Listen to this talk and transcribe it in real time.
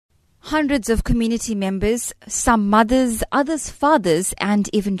Hundreds of community members, some mothers, others fathers, and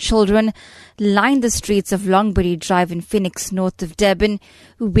even children lined the streets of Longbury Drive in Phoenix, north of Durban,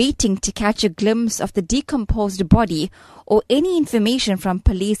 waiting to catch a glimpse of the decomposed body or any information from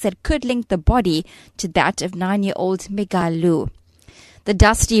police that could link the body to that of 9-year-old Megalu. The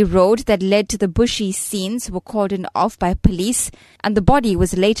dusty road that led to the bushy scenes were cordoned off by police, and the body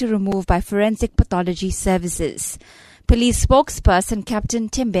was later removed by forensic pathology services. Police spokesperson Captain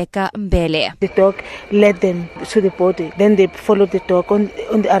Tembeka Mbele. The dog led them to the body. Then they followed the dog. On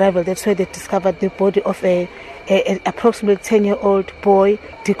the arrival, that's where they discovered the body of a approximately 10-year-old boy,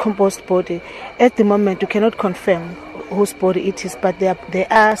 decomposed body. At the moment, we cannot confirm whose body it is, but there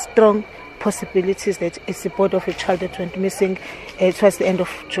are strong possibilities that it's the body of a child that went missing towards the end of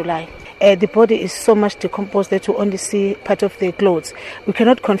July. The body is so much decomposed that you only see part of the clothes. We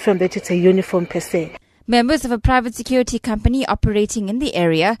cannot confirm that it's a uniform per se. Members of a private security company operating in the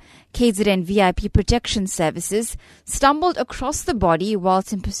area, KZN VIP Protection Services, stumbled across the body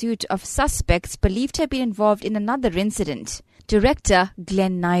whilst in pursuit of suspects believed to have been involved in another incident. Director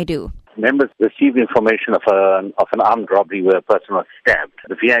Glenn Naidu. Members received information of an armed robbery where a person was stabbed.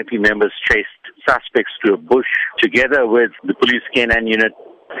 The VIP members chased suspects to a bush. Together with the police K9 unit,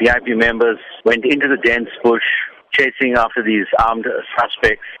 VIP members went into the dense bush, chasing after these armed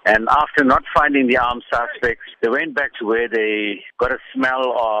suspects. And after not finding the armed suspects, they went back to where they got a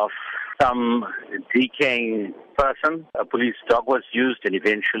smell of some decaying person. A police dog was used, and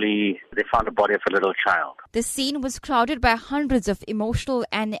eventually they found the body of a little child. The scene was crowded by hundreds of emotional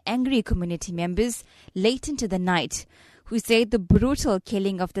and angry community members late into the night, who said the brutal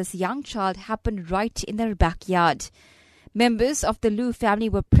killing of this young child happened right in their backyard. Members of the Lu family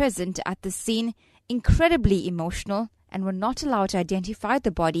were present at the scene, incredibly emotional, and were not allowed to identify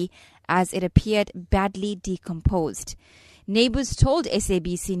the body as it appeared badly decomposed. Neighbors told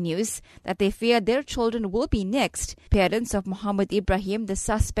SABC News that they fear their children will be next. Parents of Mohammed Ibrahim, the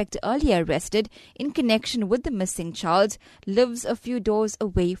suspect earlier arrested in connection with the missing child, lives a few doors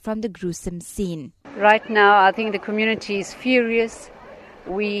away from the gruesome scene. Right now, I think the community is furious.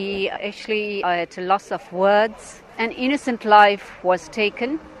 We actually are at a loss of words. An innocent life was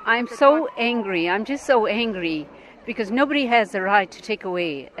taken. I'm so angry. I'm just so angry because nobody has the right to take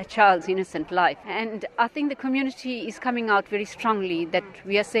away a child's innocent life. And I think the community is coming out very strongly that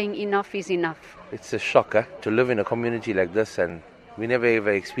we are saying enough is enough. It's a shock to live in a community like this, and we never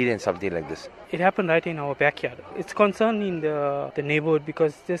ever experienced something like this. It happened right in our backyard. It's concerning the neighborhood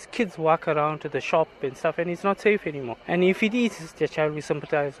because there's kids walk around to the shop and stuff, and it's not safe anymore. And if it is the child, we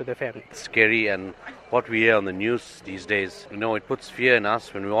sympathize with the family. It's scary, and what we hear on the news these days, it puts fear in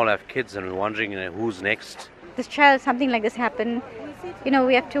us when we all have kids and we're wondering who's next. This child, something like this happened,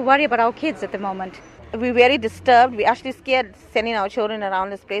 we have to worry about our kids at the moment. We're very disturbed. We're actually scared sending our children around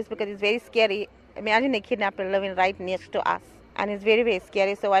this place because it's very scary. Imagine a kidnapper living right next to us. And it's very, very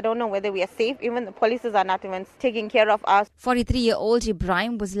scary. So I don't know whether we are safe. Even the police are not even taking care of us. 43-year-old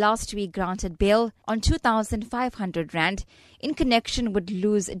Ibrahim was last week granted bail on 2,500 rand in connection with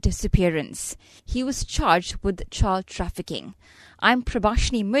Lu's disappearance. He was charged with child trafficking. I'm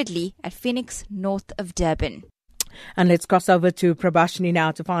Prabhashini Mudli at Phoenix, north of Durban. And let's cross over to Prabhashini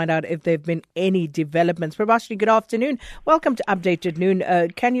now to find out if there have been any developments. Prabhashini, good afternoon. Welcome to Updated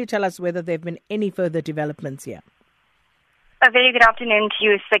Noon. Can you tell us whether there have been any further developments here? A very good afternoon to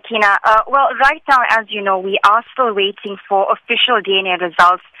you, Sakina. Well, right now, as you know, we are still waiting for official DNA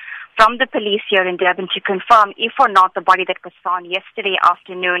results from the police here in Durban to confirm if or not the body that was found yesterday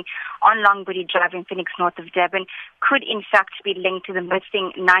afternoon on Longbury Drive in Phoenix, north of Durban, could in fact be linked to the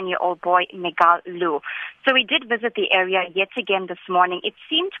missing 9-year-old boy, Megalu. So we did visit the area yet again this morning. It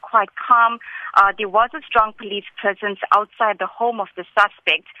seemed quite calm. There was a strong police presence outside the home of the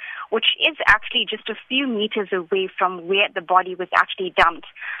suspect, which is actually just a few meters away from where the body was actually dumped.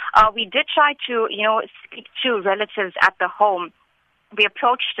 We did try to, speak to relatives at the home. We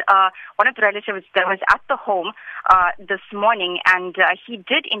approached one of the relatives that was at the home this morning, and he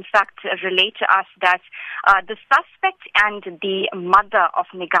did, in fact, relate to us that the suspect and the mother of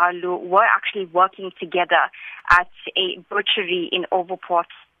Megalu were actually working together at a butchery in Overport.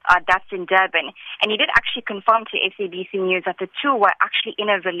 That's in Durban. And he did actually confirm to SABC News that the two were actually in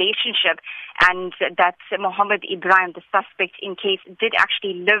a relationship and that Mohammed Ibrahim, the suspect in case, did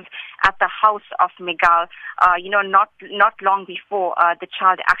actually live at the house of Megal, not long before the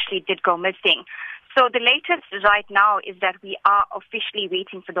child actually did go missing. So the latest right now is that we are officially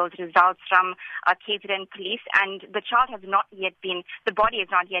waiting for those results from KZN police, and the body has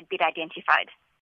not yet been identified.